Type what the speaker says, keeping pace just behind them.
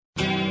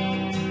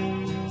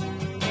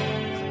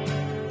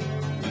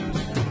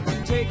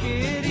Take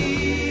it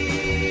easy.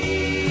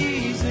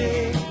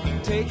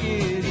 Take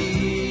it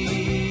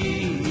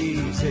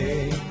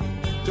easy.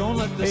 Don't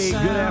let the Hey,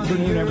 good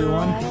afternoon,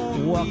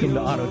 everyone. Welcome to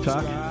Auto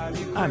Talk.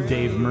 I'm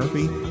Dave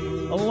Murphy,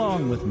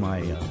 along with my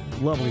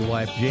lovely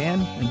wife,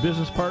 Jan, and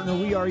business partner.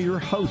 We are your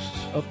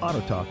hosts of Auto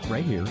Talk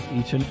right here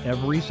each and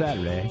every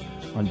Saturday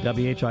on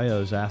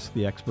WHIO's Ask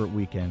the Expert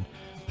Weekend.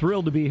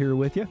 Thrilled to be here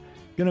with you.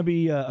 Going to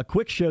be a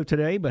quick show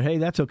today, but hey,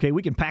 that's okay.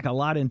 We can pack a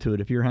lot into it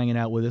if you're hanging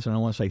out with us, and I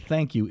want to say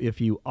thank you if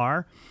you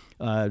are.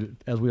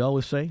 As we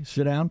always say,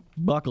 sit down,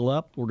 buckle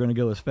up. We're going to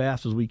go as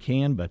fast as we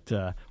can, but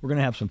we're going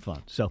to have some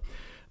fun. So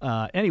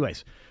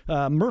anyways,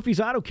 Murphy's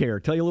Auto Care.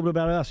 Tell you a little bit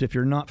about us if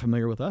you're not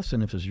familiar with us,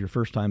 and if this is your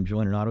first time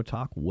joining Auto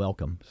Talk,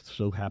 welcome.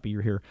 So happy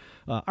you're here.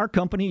 Our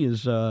company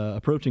is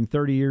approaching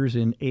 30 years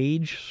in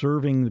age,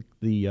 serving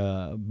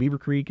the Beaver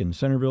Creek and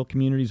Centerville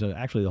communities,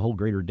 actually the whole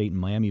greater Dayton,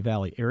 Miami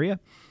Valley area.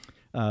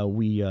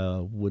 We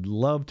would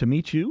love to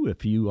meet you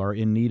if you are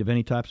in need of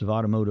any types of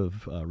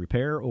automotive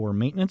repair or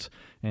maintenance,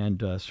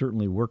 and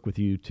certainly work with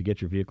you to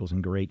get your vehicles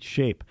in great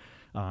shape.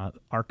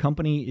 Our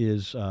company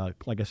is,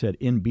 like I said,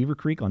 in Beaver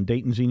Creek on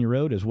Dayton Xenia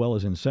Road, as well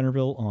as in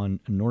Centerville on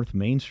North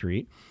Main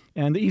Street.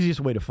 And the easiest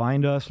way to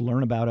find us,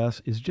 learn about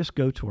us, is just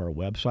go to our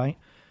website,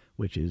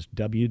 which is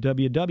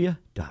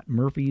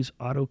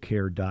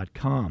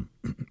www.murphysautocare.com.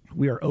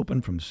 We are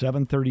open from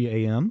 7:30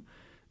 a.m.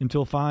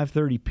 until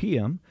 5:30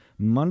 p.m.,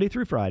 Monday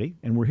through Friday,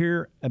 and we're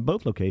here at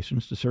both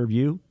locations to serve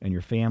you and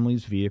your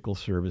family's vehicle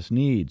service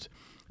needs.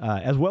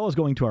 As well as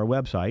going to our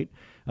website,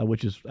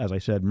 which is, as I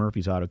said,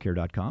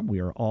 murphysautocare.com. We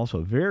are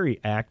also very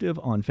active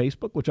on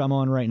Facebook, which I'm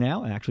on right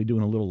now, actually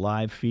doing a little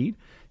live feed,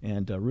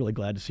 and really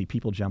glad to see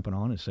people jumping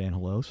on and saying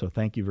hello. So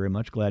thank you very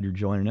much. Glad you're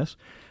joining us.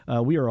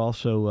 We are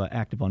also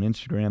active on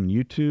Instagram and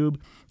YouTube,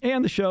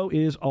 and the show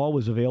is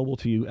always available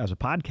to you as a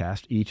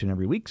podcast each and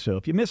every week. So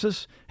if you miss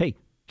us, hey,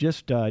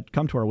 just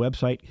come to our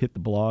website, hit the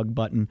blog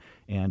button,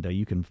 and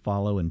you can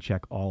follow and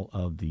check all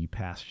of the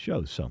past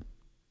shows. So, all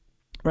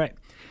right.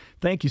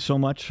 Thank you so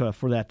much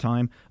for that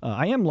time.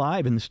 I am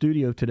live in the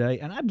studio today,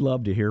 and I'd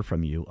love to hear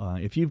from you.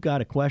 If you've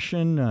got a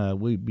question,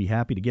 we'd be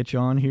happy to get you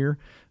on here.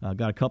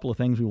 Got a couple of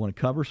things we want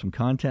to cover, some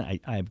content.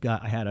 I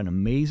had an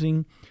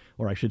amazing,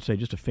 or I should say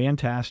just a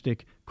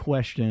fantastic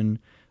question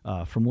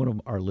from one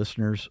of our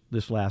listeners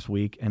this last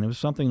week, and it was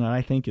something that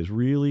I think is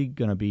really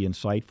going to be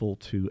insightful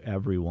to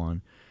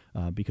everyone.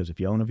 Because if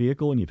you own a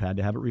vehicle and you've had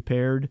to have it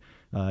repaired,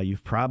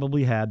 you've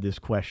probably had this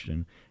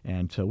question.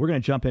 And so we're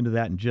going to jump into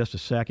that in just a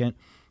second.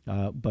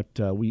 But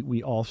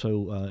we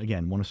also,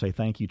 again, want to say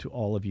thank you to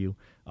all of you.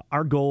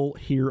 Our goal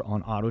here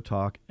on Auto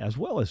Talk, as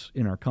well as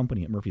in our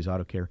company at Murphy's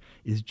Auto Care,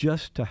 is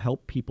just to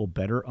help people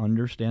better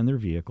understand their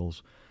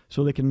vehicles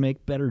so they can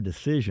make better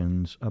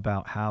decisions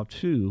about how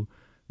to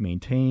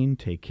maintain,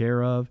 take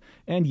care of,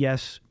 and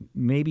yes,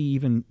 maybe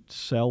even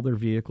sell their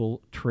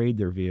vehicle, trade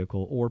their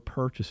vehicle, or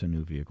purchase a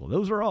new vehicle.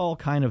 Those are all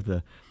kind of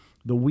the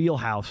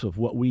wheelhouse of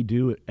what we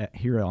do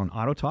here on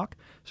Auto Talk.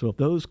 So if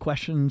those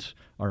questions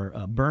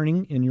are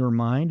burning in your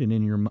mind and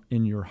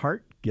in your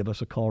heart, give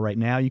us a call right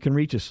now. You can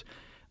reach us.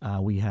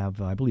 We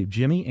have, I believe,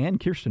 Jimmy and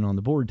Kirsten on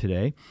the board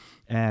today,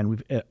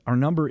 and our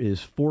number is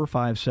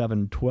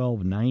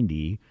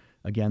 457-1290.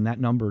 Again, that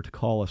number to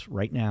call us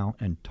right now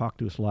and talk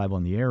to us live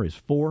on the air is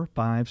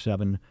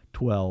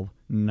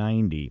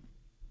 457-1290.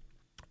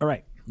 All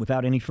right,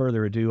 without any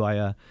further ado,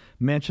 I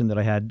mentioned that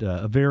I had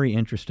a very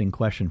interesting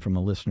question from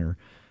a listener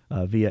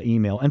via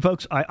email. And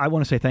folks, I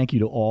want to say thank you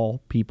to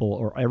all people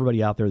or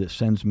everybody out there that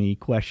sends me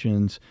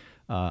questions.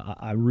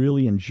 I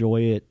really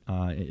enjoy it.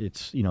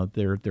 It's,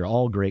 they're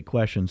all great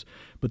questions.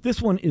 But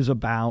this one is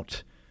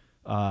about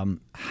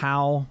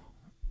how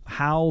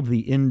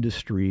the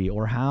industry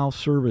or how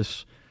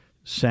service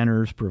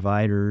centers,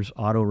 providers,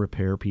 auto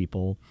repair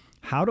people,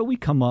 how do we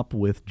come up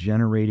with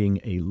generating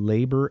a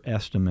labor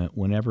estimate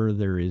whenever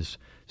there is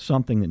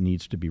something that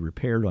needs to be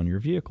repaired on your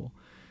vehicle?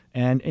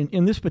 And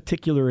in this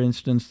particular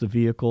instance, the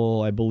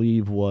vehicle, I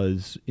believe,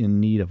 was in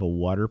need of a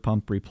water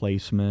pump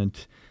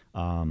replacement.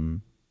 A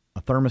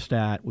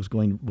thermostat was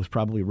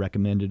probably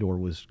recommended or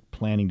was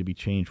planning to be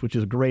changed, which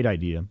is a great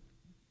idea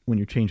when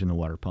you're changing the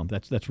water pump.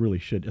 That's really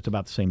it's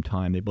about the same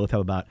time. They both have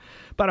about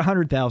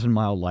 100,000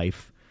 mile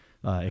life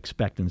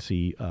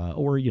expectancy,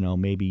 or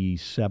maybe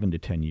 7 to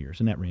 10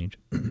 years in that range.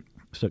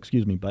 So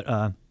excuse me, but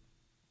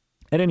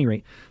at any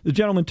rate, the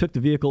gentleman took the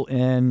vehicle,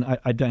 and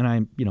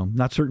I'm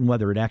not certain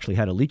whether it actually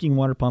had a leaking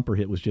water pump or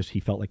it was just he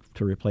felt like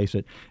to replace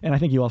it. And I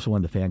think he also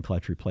wanted the fan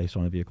clutch replaced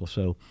on a vehicle.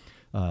 So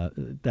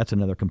that's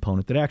another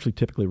component that actually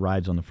typically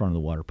rides on the front of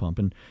the water pump.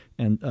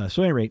 And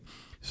so at any rate,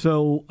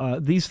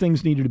 these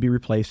things needed to be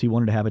replaced. He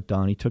wanted to have it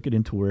done. He took it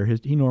into where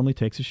he normally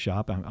takes his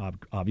shop.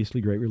 Obviously,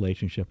 great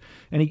relationship.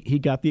 And he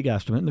got the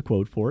estimate and the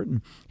quote for it.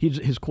 And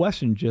his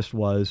question just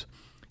was,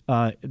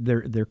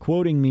 they're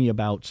quoting me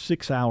about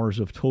 6 hours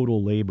of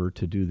total labor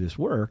to do this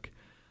work.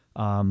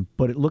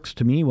 But it looks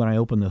to me when I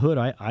open the hood,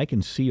 I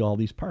can see all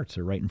these parts.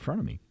 They're right in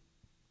front of me.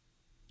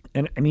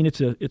 And I mean, it's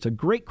a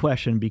great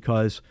question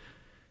because,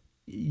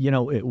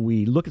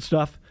 we look at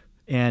stuff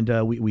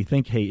and we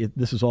think, hey,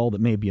 this is all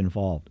that may be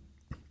involved.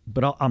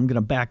 But I'm going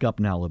to back up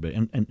now a little bit.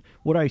 And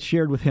what I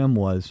shared with him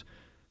was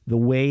the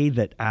way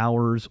that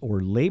hours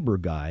or labor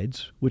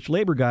guides, which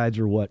labor guides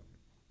are what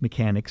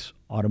mechanics,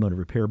 automotive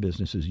repair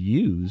businesses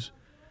use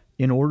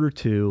in order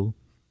to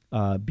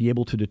be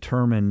able to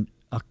determine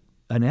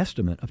an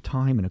estimate of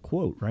time in a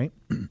quote, right?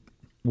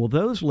 Well,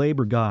 those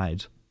labor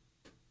guides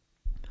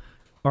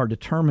are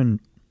determined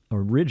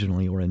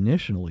originally or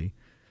initially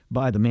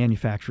by the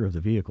manufacturer of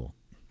the vehicle.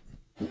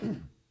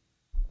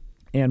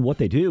 And what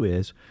they do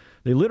is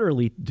they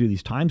literally do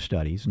these time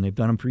studies, and they've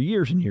done them for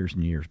years and years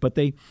and years. But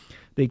they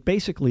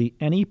basically,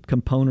 any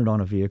component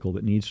on a vehicle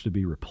that needs to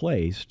be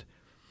replaced,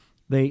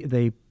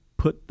 they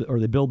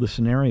build the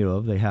scenario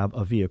of they have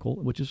a vehicle,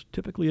 which is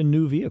typically a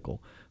new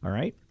vehicle, all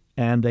right?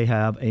 And they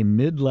have a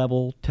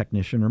mid-level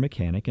technician or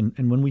mechanic. And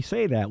when we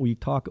say that,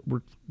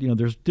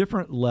 there's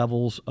different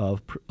levels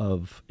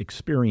of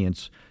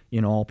experience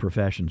in all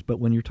professions. But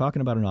when you're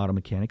talking about an auto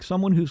mechanic,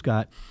 someone who's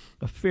got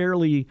a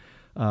fairly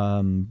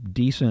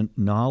decent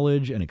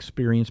knowledge and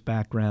experience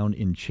background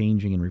in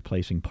changing and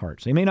replacing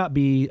parts. They may not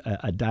be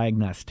a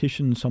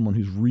diagnostician, someone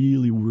who's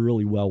really,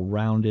 really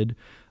well-rounded,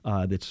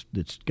 that's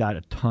got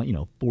a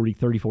ton, 40,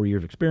 34 years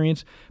of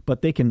experience,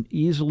 but they can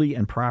easily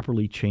and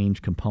properly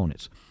change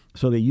components.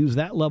 So they use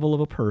that level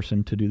of a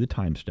person to do the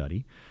time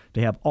study.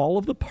 They have all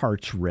of the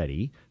parts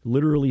ready,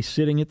 literally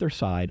sitting at their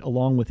side,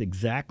 along with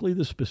exactly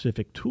the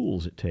specific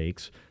tools it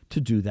takes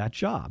to do that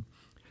job.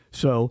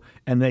 So,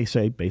 and they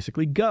say,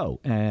 basically,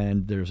 go.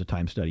 And there's a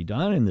time study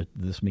done, and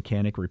this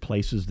mechanic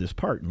replaces this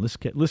part. In this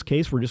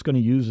case, we're just going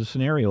to use the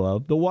scenario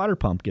of the water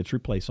pump gets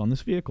replaced on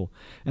this vehicle,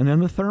 and then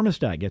the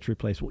thermostat gets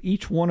replaced. Well,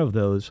 each one of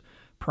those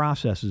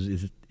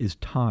processes is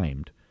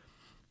timed.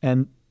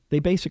 And they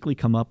basically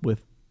come up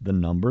with the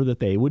number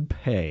that they would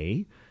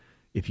pay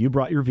if you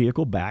brought your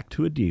vehicle back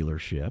to a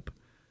dealership,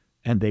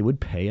 and they would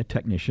pay a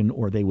technician,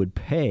 or they would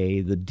pay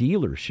the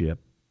dealership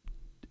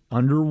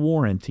under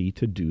warranty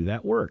to do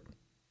that work.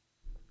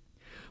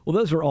 Well,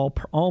 those are all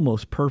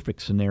almost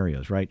perfect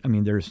scenarios, right? I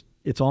mean,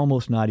 it's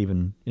almost not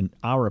even, in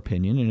our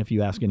opinion, and if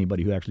you ask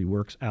anybody who actually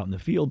works out in the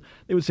field,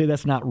 they would say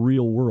that's not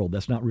real world,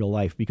 that's not real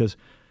life, because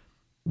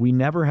we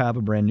never have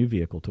a brand new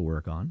vehicle to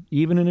work on.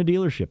 Even in a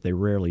dealership, they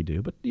rarely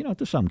do, but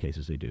to some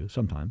cases they do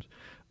sometimes.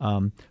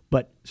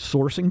 But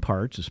sourcing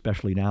parts,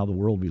 especially now the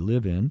world we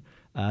live in,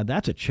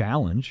 that's a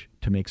challenge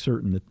to make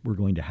certain that we're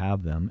going to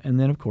have them. And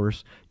then, of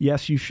course,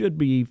 yes, you should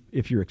be,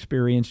 if you're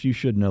experienced, you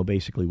should know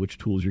basically which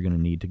tools you're going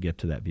to need to get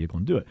to that vehicle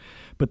and do it.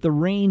 But the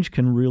range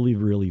can really,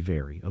 really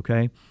vary,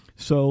 okay?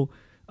 So,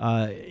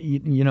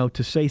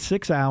 to say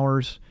 6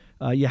 hours,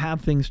 you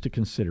have things to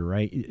consider,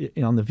 right?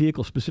 On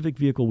the specific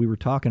vehicle we were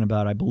talking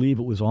about, I believe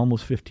it was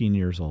almost 15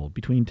 years old,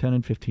 between 10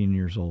 and 15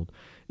 years old.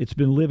 It's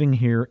been living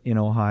here in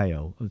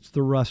Ohio. It's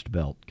the Rust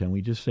Belt. Can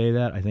we just say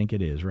that? I think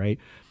it is, right?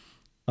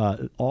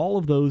 All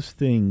of those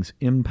things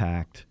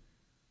impact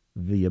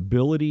the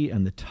ability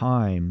and the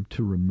time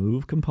to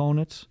remove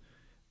components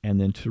and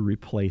then to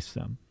replace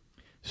them.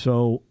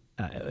 So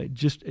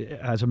just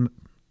as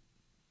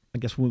I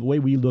guess the way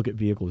we look at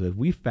vehicles is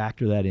we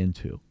factor that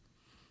into.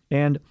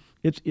 And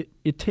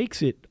it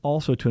takes it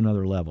also to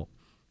another level.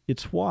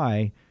 It's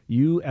why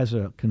you as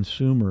a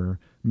consumer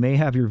may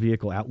have your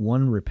vehicle at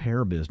one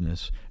repair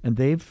business, and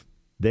they've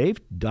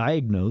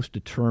diagnosed,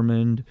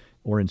 determined,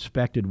 or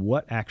inspected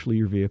what actually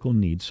your vehicle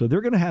needs. So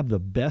they're going to have the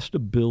best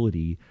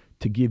ability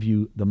to give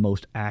you the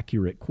most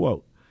accurate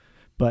quote.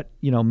 But,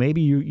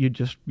 maybe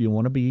you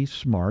want to be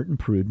smart and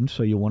prudent,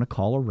 so you want to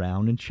call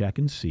around and check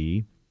and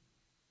see.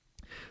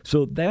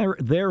 So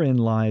therein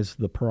lies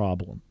the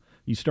problem.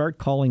 You start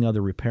calling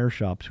other repair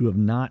shops who have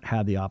not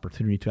had the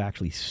opportunity to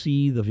actually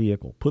see the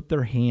vehicle, put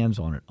their hands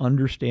on it,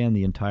 understand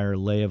the entire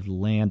lay of the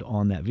land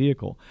on that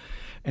vehicle.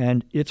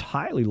 And it's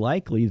highly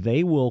likely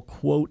they will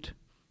quote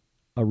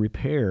a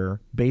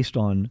repair based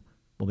on,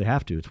 well, they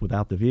have to, it's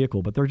without the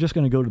vehicle, but they're just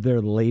going to go to their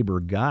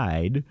labor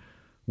guide,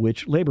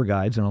 which labor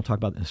guides, and I'll talk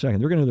about that in a second,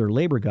 they're going to their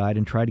labor guide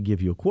and try to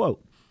give you a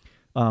quote.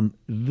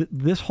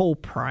 This whole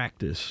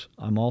practice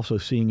I'm also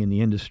seeing in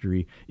the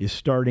industry is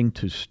starting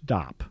to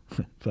stop.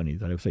 Funny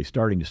that I would say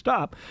starting to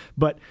stop,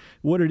 but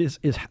what it is,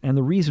 and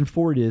the reason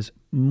for it is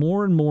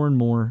more and more and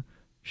more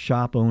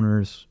shop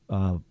owners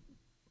are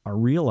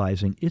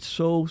realizing it's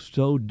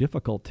so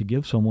difficult to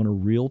give someone a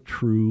real,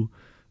 true,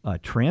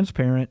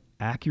 transparent,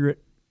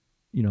 accurate,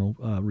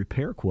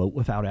 repair quote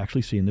without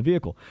actually seeing the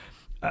vehicle.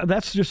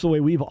 That's just the way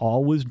we've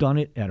always done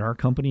it at our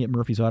company at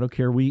Murphy's Auto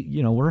Care.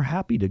 We're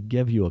happy to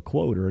give you a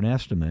quote or an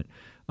estimate.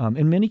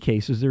 In many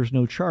cases, there's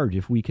no charge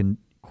if we can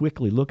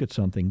quickly look at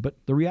something. But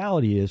the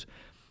reality is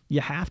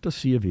you have to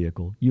see a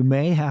vehicle. You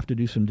may have to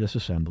do some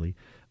disassembly.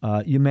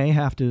 You may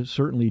have to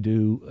certainly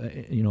do,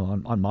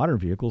 on modern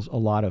vehicles, a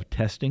lot of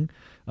testing,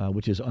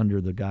 which is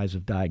under the guise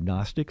of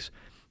diagnostics.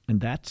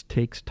 And that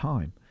takes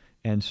time.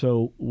 And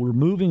so we're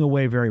moving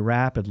away very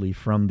rapidly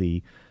from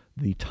the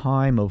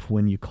time of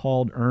when you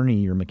called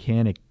Ernie, your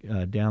mechanic,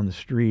 down the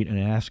street and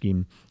asked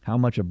him how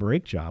much a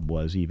brake job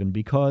was even,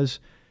 because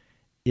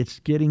it's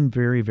getting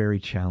very, very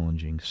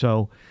challenging.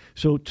 So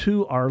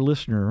to our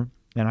listener,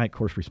 and I, of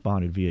course,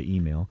 responded via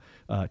email,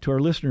 to our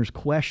listener's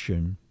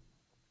question,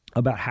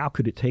 about how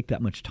could it take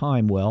that much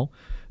time. Well,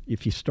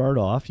 if you start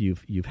off,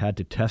 you've had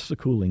to test the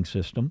cooling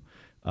system.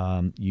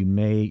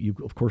 You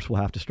of course will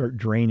have to start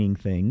draining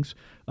things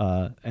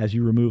as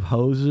you remove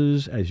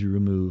hoses, as you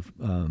remove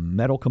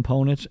metal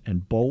components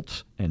and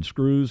bolts and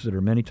screws that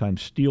are many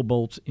times steel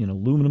bolts in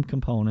aluminum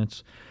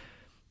components.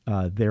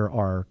 There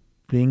are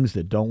things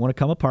that don't want to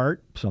come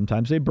apart.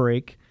 Sometimes they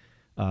break.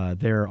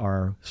 There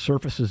are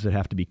surfaces that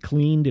have to be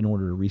cleaned in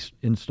order to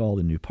reinstall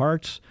the new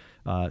parts.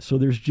 So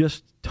there's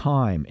just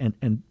time,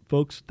 and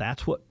folks,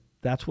 that's what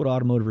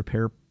automotive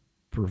repair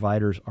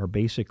providers are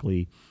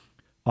basically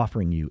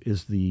offering you,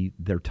 is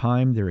their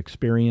time, their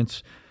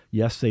experience.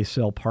 Yes, they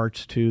sell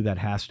parts too. That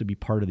has to be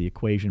part of the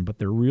equation, but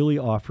they're really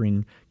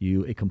offering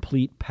you a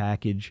complete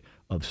package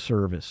of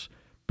service,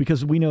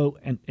 because we know,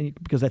 and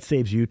because that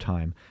saves you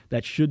time.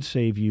 That should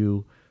save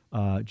you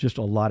just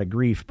a lot of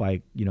grief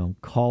by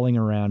calling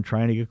around,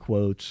 trying to get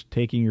quotes,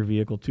 taking your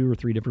vehicle 2 or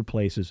 3 different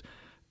places.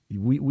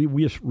 We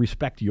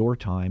respect your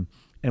time,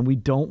 and we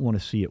don't want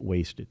to see it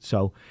wasted.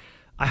 So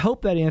I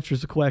hope that answers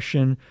the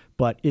question,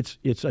 but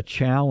it's a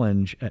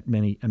challenge at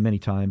many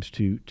times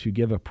to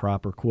give a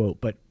proper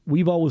quote. But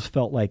we've always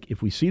felt like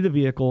if we see the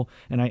vehicle,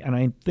 and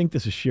I think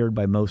this is shared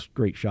by most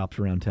great shops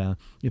around town,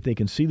 if they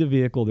can see the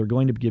vehicle, they're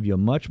going to give you a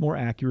much more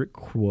accurate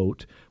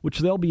quote, which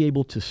they'll be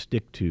able to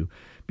stick to.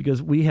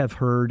 Because we have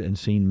heard and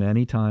seen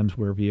many times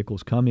where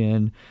vehicles come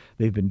in,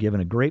 they've been given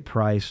a great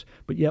price,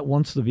 but yet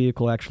once the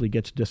vehicle actually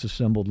gets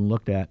disassembled and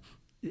looked at,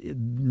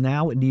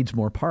 now it needs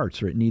more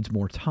parts or it needs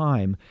more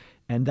time.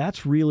 And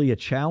that's really a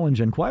challenge.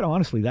 And quite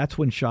honestly, that's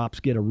when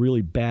shops get a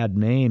really bad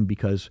name,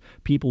 because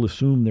people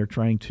assume they're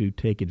trying to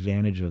take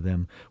advantage of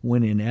them,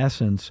 when in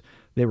essence,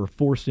 they were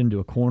forced into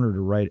a corner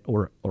to write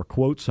or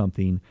quote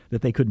something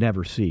that they could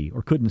never see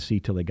or couldn't see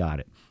till they got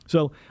it.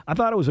 So I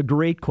thought it was a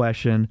great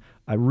question.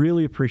 I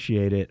really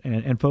appreciate it.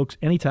 And folks,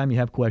 anytime you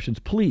have questions,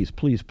 please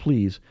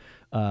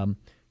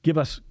give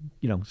us,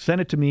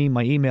 send it to me.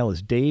 My email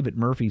is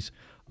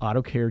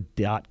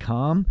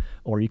dave@murphysautocare.com,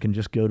 or you can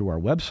just go to our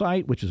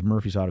website, which is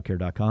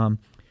murphysautocare.com,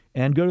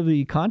 and go to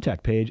the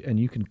contact page, and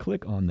you can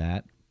click on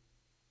that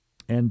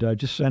and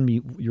just send me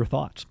your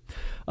thoughts.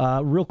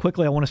 Real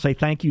quickly, I want to say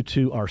thank you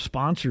to our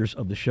sponsors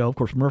of the show. Of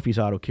course, Murphy's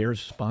Auto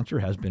Care's sponsor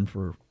has been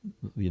for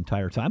the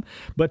entire time,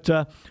 but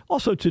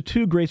also to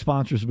 2 great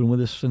sponsors who have been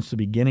with us since the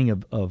beginning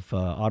of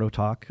Auto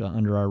Talk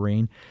under our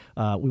reign.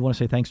 We want to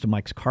say thanks to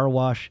Mike's Car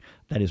Wash.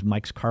 That is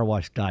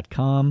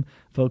mikescarwash.com.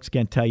 Folks,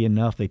 can't tell you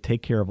enough. They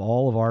take care of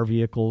all of our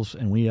vehicles,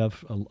 and we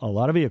have a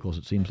lot of vehicles,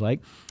 it seems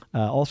like.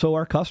 Also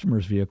our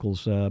customers'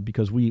 vehicles,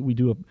 because we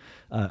do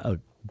a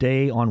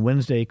day on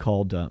Wednesday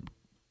called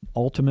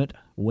Ultimate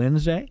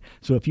Wednesday.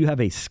 So if you have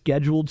a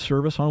scheduled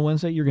service on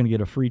Wednesday, you're going to get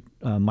a free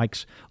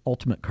Mike's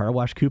Ultimate Car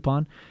Wash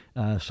coupon.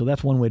 So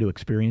that's one way to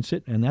experience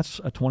it, and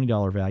that's a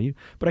 $20 value.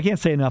 But I can't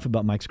say enough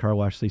about Mike's Car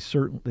Wash. They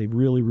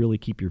really, really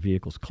keep your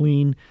vehicles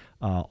clean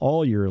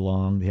all year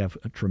long. They have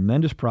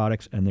tremendous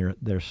products, and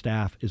their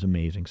staff is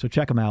amazing. So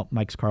check them out,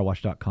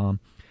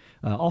 mikescarwash.com.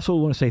 Also,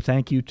 want to say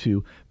thank you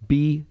to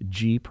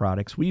BG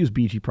Products. We use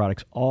BG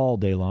Products all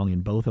day long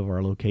in both of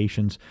our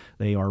locations.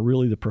 They are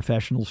really the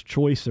professional's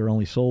choice. They're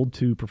only sold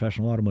to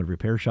professional automotive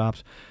repair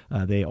shops.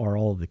 They are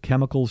all of the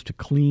chemicals to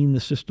clean the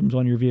systems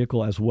on your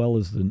vehicle, as well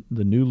as the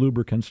new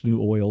lubricants,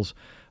 new oils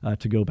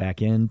to go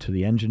back into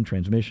the engine,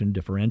 transmission,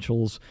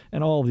 differentials,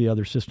 and all of the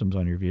other systems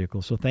on your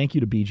vehicle. So thank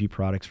you to BG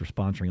Products for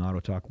sponsoring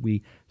Auto Talk.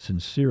 We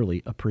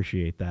sincerely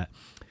appreciate that.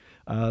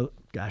 Hey,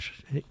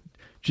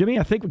 Jimmy,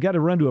 I think we've got to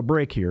run to a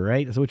break here,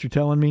 right? That's what you're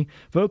telling me.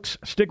 Folks,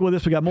 stick with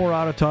us. We got more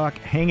Auto Talk.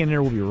 Hang in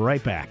there. We'll be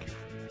right back.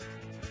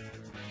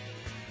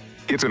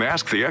 It's an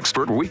Ask the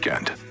Expert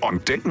weekend on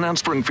Dayton and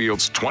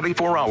Springfield's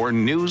 24-hour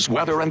news,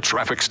 weather, and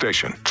traffic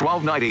station,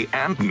 1290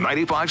 and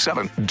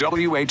 95.7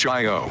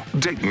 WHIO,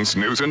 Dayton's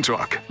News and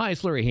Talk. Hi,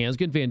 it's Larry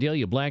Hansgen.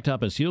 Vandalia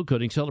Blacktop and Seal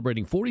Coating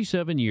celebrating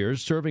 47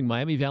 years serving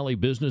Miami Valley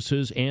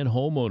businesses and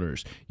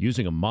homeowners.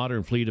 Using a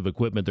modern fleet of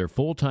equipment, their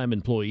full-time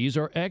employees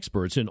are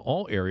experts in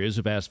all areas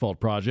of asphalt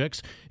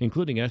projects,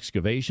 including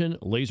excavation,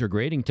 laser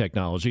grading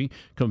technology,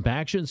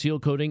 compaction,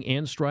 seal coating,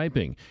 and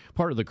striping.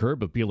 Part of the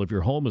curb appeal of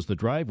your home is the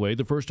driveway.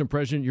 The first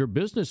impression your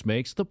business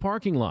makes, the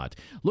parking lot.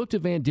 Look to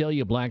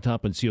Vandalia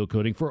Blacktop and Seal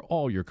Coating for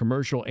all your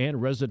commercial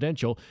and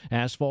residential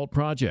asphalt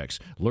projects.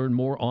 Learn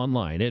more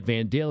online at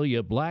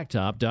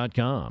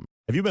VandaliaBlacktop.com.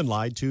 Have you been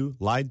lied to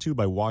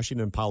by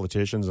Washington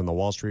politicians and the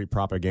Wall Street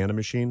propaganda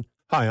machine?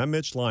 Hi, I'm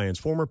Mitch Lyons,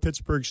 former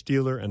Pittsburgh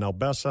Steeler and now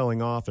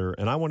best-selling author,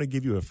 and I want to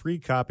give you a free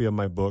copy of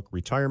my book,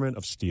 Retirement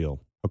of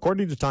Steel.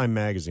 According to Time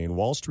magazine,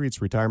 Wall Street's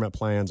retirement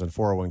plans and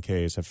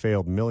 401ks have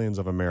failed millions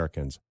of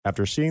Americans.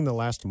 After seeing the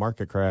last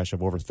market crash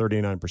of over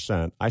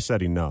 39%, I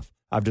said enough.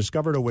 I've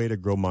discovered a way to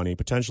grow money,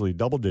 potentially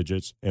double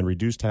digits, and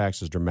reduce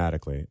taxes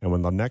dramatically. And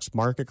when the next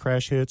market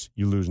crash hits,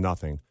 you lose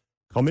nothing.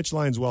 Call Mitch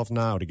Lyons Wealth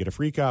now to get a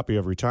free copy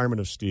of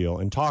Retirement of Steel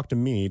and talk to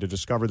me to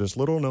discover this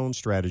little-known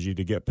strategy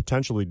to get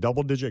potentially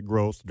double-digit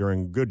growth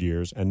during good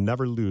years and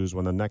never lose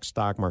when the next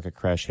stock market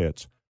crash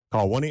hits.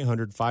 Call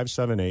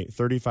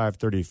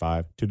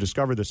 1-800-578-3535 to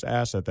discover this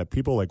asset that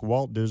people like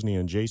Walt Disney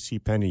and J.C.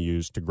 Penney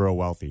use to grow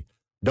wealthy.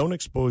 Don't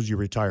expose your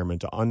retirement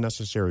to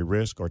unnecessary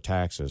risk or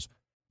taxes.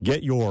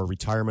 Get your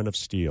retirement of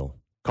steel.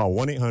 Call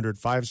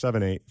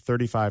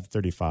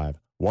 1-800-578-3535.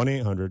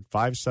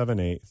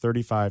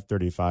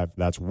 1-800-578-3535.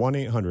 That's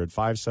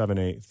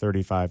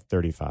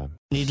 1-800-578-3535.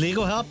 Need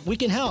legal help? We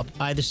can help.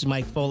 Hi, this is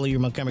Mike Foley,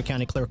 your Montgomery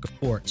County Clerk of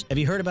Courts. Have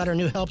you heard about our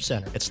new help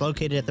center? It's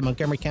located at the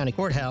Montgomery County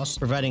Courthouse,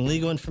 providing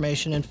legal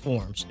information and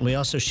forms. And we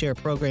also share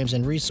programs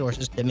and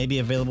resources that may be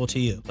available to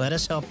you. Let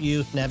us help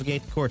you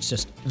navigate the court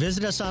system.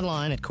 Visit us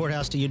online at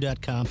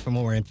courthouse2u.com for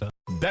more info.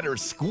 Better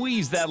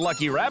squeeze that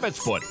lucky rabbit's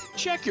foot,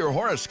 check your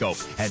horoscope,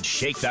 and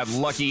shake that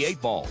lucky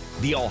 8-ball.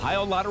 The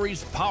Ohio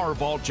Lottery's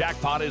Powerball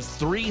jackpot is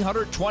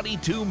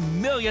 $322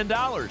 million.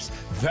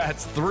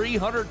 That's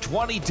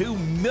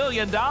 $322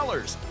 million.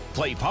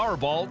 Play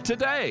Powerball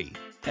today.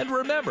 And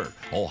remember,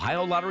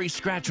 Ohio Lottery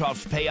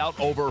scratch-offs pay out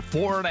over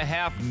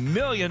 $4.5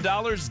 million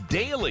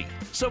daily.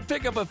 So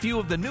pick up a few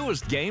of the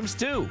newest games,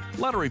 too.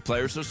 Lottery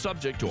players are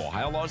subject to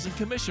Ohio laws and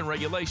commission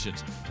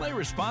regulations. Play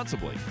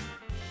responsibly.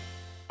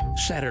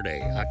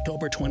 Saturday,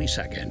 October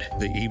 22nd,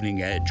 The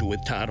Evening Edge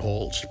with Todd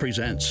Holst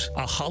presents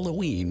a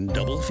Halloween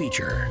double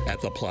feature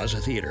at the Plaza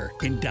Theater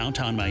in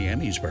downtown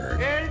Miamisburg.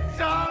 It's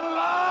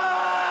alive!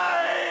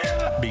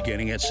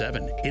 Beginning at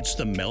 7, it's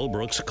the Mel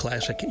Brooks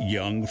classic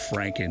Young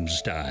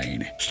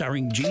Frankenstein,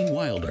 starring Gene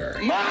Wilder.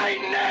 My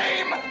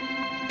name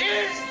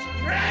is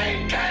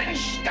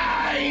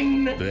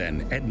Frankenstein!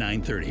 Then at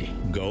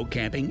 9:30, go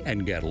camping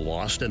and get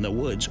lost in the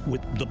woods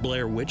with the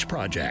Blair Witch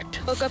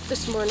Project. Woke up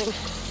this morning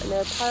and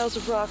there are piles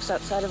of rocks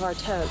outside of our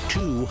tent.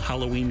 2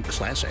 Halloween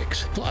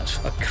classics, plus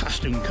a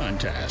costume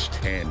contest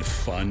and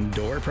fun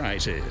door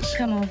prizes.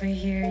 Come over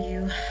here,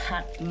 you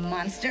hot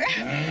monster.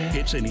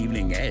 It's an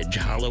Evening Edge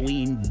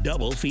Halloween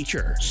double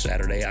feature,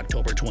 Saturday,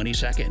 October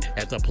 22nd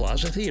at the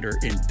Plaza Theater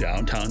in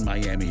downtown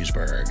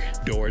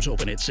Miamisburg. Doors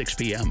open at 6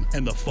 p.m.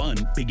 and the fun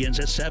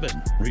begins at 7.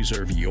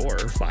 Reserve your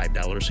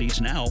 $5 seats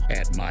now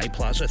at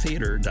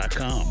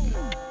myplazatheater.com.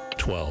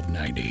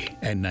 1290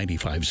 and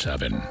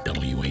 95.7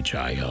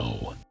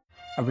 WHIO.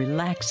 A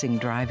relaxing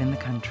drive in the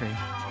country.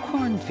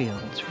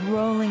 Cornfields,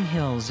 rolling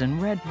hills,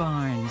 and red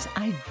barns.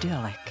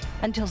 Idyllic.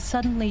 Until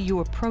suddenly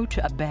you approach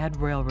a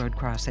bad railroad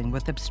crossing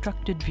with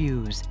obstructed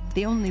views.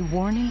 The only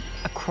warning?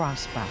 A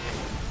crossbuck.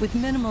 With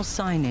minimal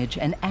signage,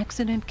 an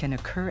accident can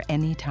occur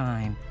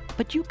anytime.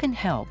 But you can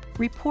help.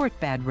 Report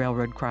bad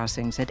railroad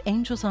crossings at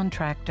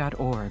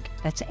angelsontrack.org.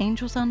 That's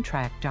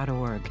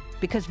angelsontrack.org.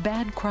 Because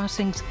bad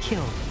crossings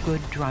kill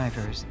good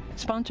drivers.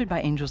 Sponsored by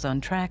Angels on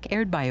Track,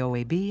 aired by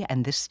OAB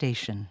and this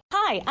station.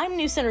 Hi, I'm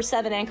News Center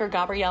 7 anchor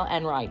Gabrielle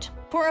Enright.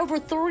 For over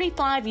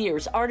 35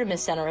 years,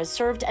 Artemis Center has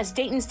served as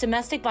Dayton's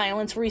domestic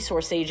violence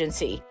resource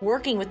agency,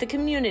 working with the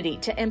community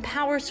to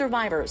empower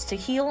survivors to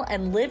heal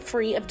and live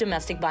free of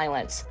domestic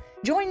violence.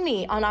 Join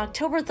me on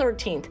October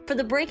 13th for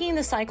the Breaking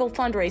the Cycle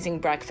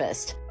fundraising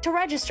breakfast. To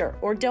register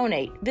or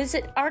donate,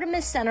 visit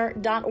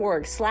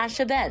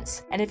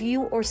artemiscenter.org/events. And if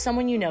you or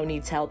someone you know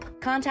needs help,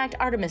 contact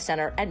Artemis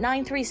Center at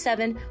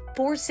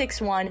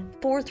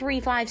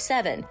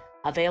 937-461-4357.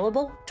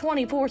 Available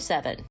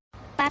 24/7.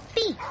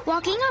 Papi,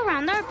 walking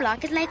around our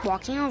block is like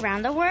walking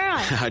around the world.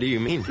 How do you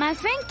mean? My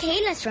friend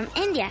Kayla's from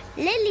India,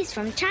 Lily's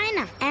from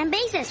China, and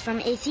Basa's from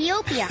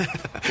Ethiopia.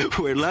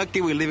 We're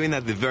lucky we live in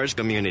a diverse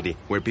community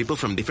where people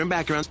from different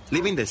backgrounds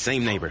live in the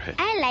same neighborhood.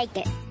 I like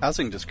it.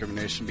 Housing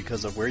discrimination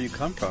because of where you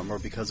come from or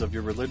because of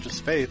your religious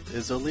faith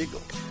is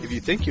illegal. If you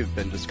think you've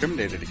been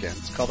discriminated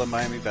against, call the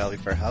Miami Valley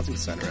Fair Housing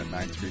Center at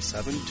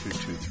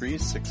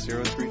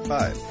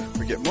 937-223-6035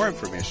 or get more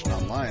information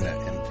online at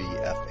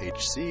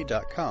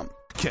mvfhc.com.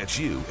 Catch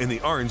you in the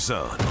Orange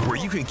Zone, where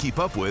you can keep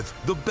up with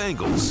the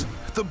Bengals,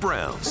 the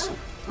Browns,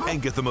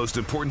 and get the most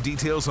important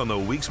details on the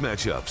week's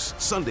matchups.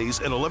 Sundays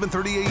at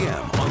 11:30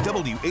 a.m. on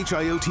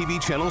WHIO TV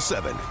Channel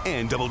 7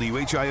 and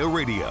WHIO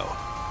Radio.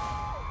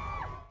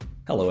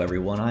 Hello,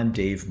 everyone. I'm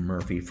Dave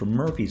Murphy from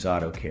Murphy's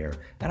Auto Care,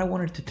 and I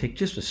wanted to take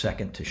just a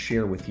second to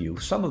share with you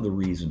some of the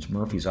reasons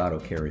Murphy's Auto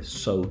Care is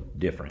so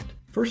different.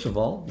 First of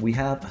all, we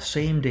have a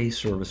same-day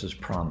services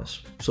promise.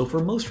 So for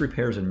most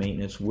repairs and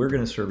maintenance, we're going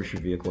to service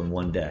your vehicle in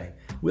one day.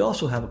 We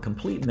also have a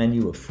complete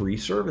menu of free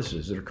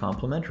services that are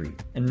complimentary.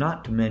 And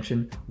not to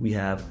mention, we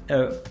have,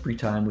 every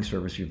time we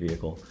service your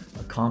vehicle,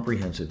 a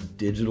comprehensive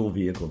digital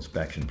vehicle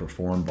inspection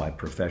performed by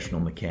professional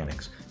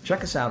mechanics.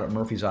 Check us out at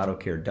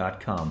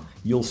murphysautocare.com.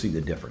 You'll see the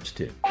difference,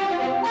 too.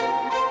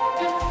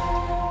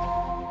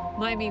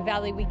 Miami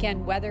Valley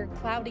weekend weather,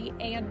 cloudy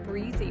and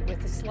breezy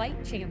with a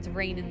slight chance of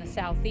rain in the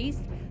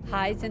southeast.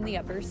 Highs in the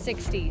upper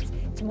 60s.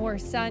 It's more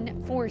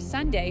sun for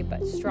Sunday,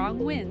 but strong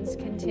winds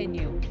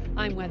continue.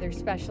 I'm weather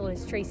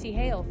specialist Tracy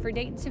Hale for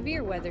Dayton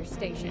Severe Weather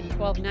Station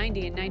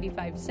 1290 and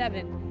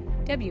 95.7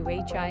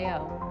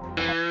 WHIO.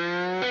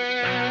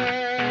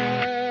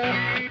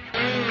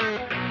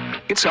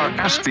 It's our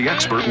Ask the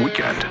Expert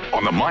weekend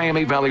on the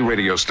Miami Valley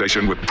radio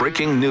station with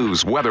breaking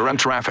news, weather, and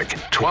traffic.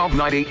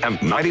 1290 and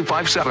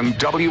 95.7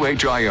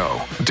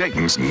 WHIO,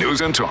 Dayton's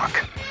News and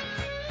Talk.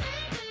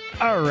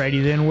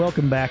 Alrighty then,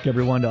 welcome back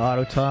everyone to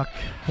Auto Talk.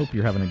 Hope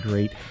you're having a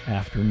great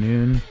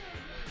afternoon.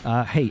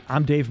 Hey,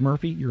 I'm Dave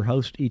Murphy, your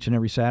host each and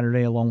every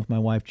Saturday, along with my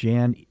wife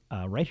Jan,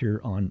 right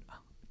here on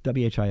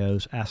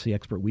WHIO's Ask the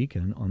Expert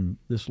Weekend on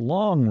this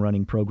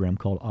long-running program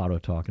called Auto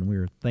Talk, and we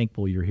are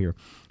thankful you're here.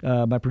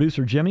 My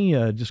producer Jimmy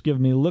just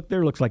giving me a look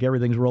there. Looks like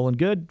everything's rolling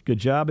good. Good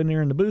job in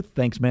there in the booth.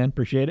 Thanks, man.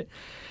 Appreciate it.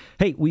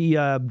 Hey,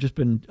 I've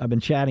been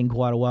chatting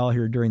quite a while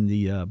here during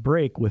the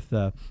break with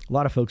a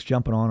lot of folks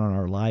jumping on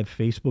our live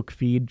Facebook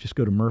feed. Just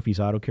go to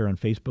Murphy's Auto Care on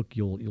Facebook.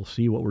 You'll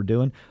see what we're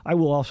doing. I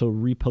will also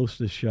repost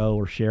this show,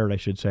 or share it, I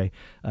should say,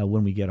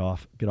 when we get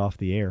off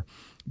the air.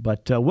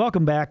 But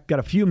welcome back. Got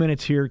a few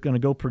minutes here. Going to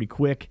go pretty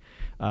quick.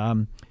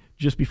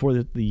 Just before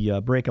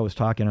the break, I was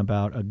talking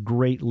about a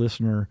great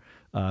listener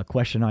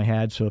question I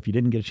had. So if you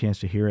didn't get a chance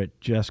to hear it,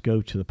 just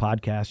go to the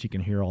podcast. You can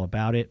hear all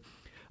about it.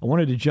 I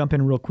wanted to jump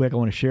in real quick. I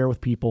want to share with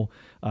people.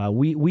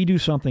 We do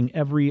something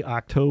every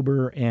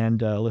October,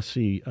 and let's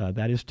see,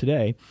 that is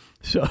today.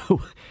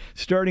 So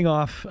starting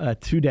off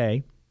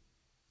today,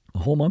 a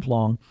whole month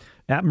long,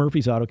 at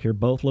Murphy's Auto Care,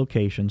 both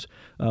locations,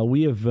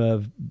 we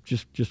have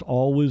just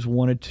always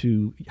wanted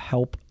to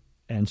help,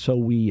 and so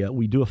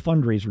we do a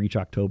fundraiser each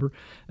October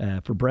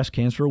for breast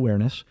cancer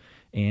awareness.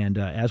 And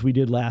as we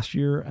did last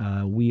year,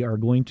 we are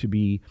going to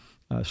be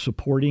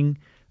supporting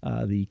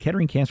the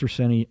Kettering Cancer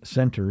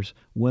Center's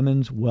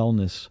Women's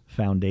Wellness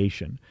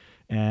Foundation.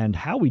 And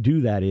how we do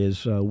that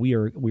is we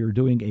are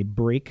doing a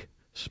brake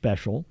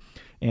special.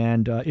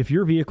 And if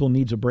your vehicle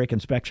needs a brake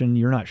inspection,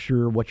 you're not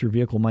sure what your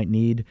vehicle might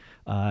need.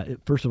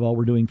 First of all,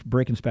 we're doing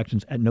brake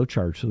inspections at no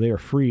charge, so they are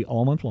free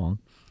all month long.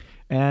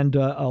 And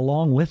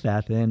along with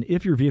that, then,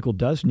 if your vehicle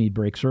does need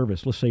brake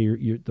service, let's say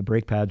the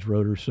brake pads,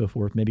 rotors, so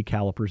forth, maybe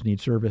calipers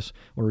need service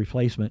or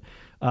replacement,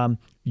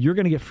 you're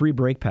going to get free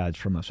brake pads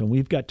from us. And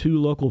we've got 2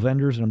 local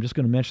vendors, and I'm just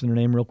going to mention their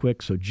name real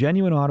quick. So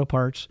Genuine Auto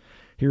Parts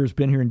has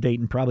been here in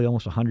Dayton probably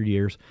almost 100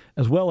 years,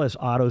 as well as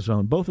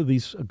AutoZone. Both of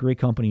these great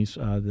companies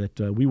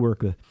that we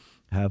work with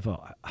have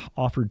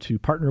offered to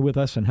partner with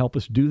us and help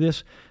us do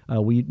this.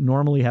 We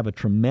normally have a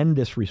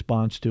tremendous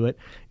response to it,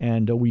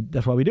 and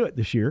that's why we do it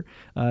this year.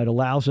 It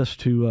allows us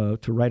to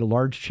write a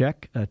large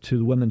check to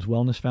the Women's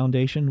Wellness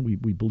Foundation. We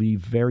believe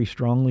very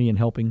strongly in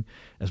helping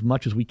as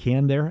much as we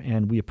can there,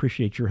 and we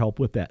appreciate your help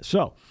with that.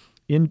 So,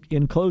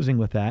 in closing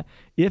with that,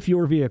 if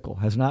your vehicle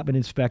has not been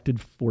inspected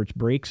for its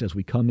brakes as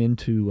we come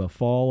into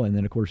fall and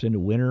then, of course, into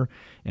winter,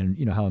 and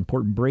you know how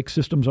important brake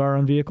systems are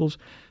on vehicles,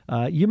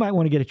 you might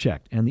want to get it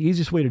checked. And the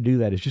easiest way to do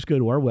that is just go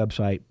to our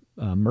website,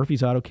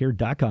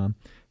 murphysautocare.com,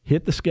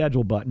 hit the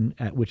schedule button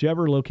at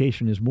whichever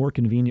location is more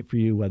convenient for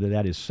you, whether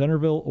that is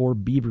Centerville or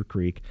Beaver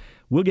Creek.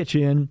 We'll get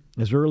you in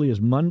as early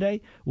as Monday.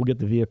 We'll get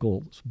the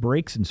vehicle's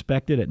brakes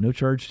inspected at no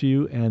charge to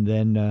you. And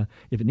then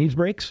if it needs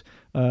brakes,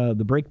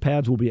 the brake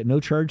pads will be at no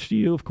charge to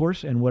you, of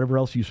course, and whatever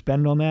else you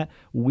spend on that,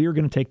 we're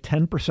going to take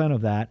 10%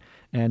 of that,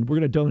 and we're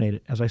going to donate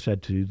it, as I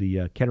said, to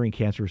the Kettering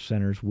Cancer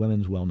Center's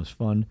Women's Wellness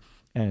Fund.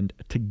 And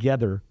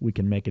together we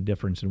can make a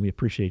difference, and we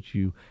appreciate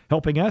you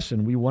helping us,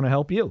 and we want to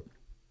help you.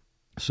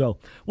 So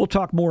we'll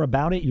talk more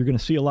about it. You're going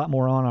to see a lot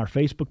more on our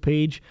Facebook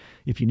page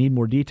if you need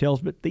more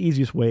details, but the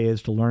easiest way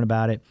is to learn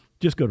about it.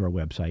 Just go to our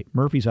website,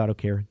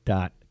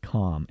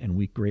 murphysautocare.com, and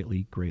we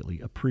greatly, greatly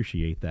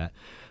appreciate that.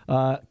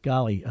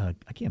 Golly,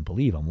 I can't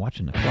believe I'm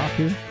watching the clock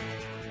here.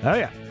 Oh,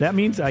 yeah, that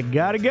means I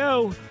got to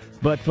go.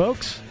 But,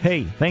 folks,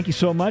 hey, thank you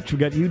so much. We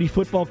got UD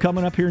football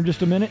coming up here in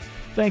just a minute.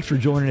 Thanks for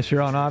joining us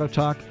here on Auto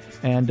Talk.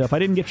 And if I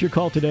didn't get your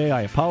call today,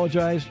 I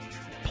apologize.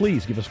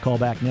 Please give us a call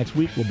back next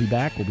week. We'll be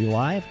back. We'll be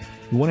live.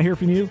 We want to hear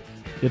from you.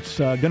 It's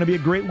going to be a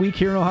great week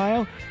here in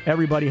Ohio.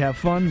 Everybody have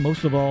fun.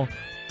 Most of all,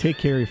 take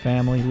care of your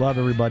family. Love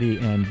everybody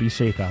and be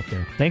safe out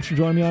there. Thanks for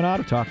joining me on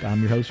Auto Talk.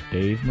 I'm your host,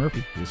 Dave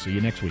Murphy. We'll see you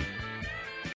next week.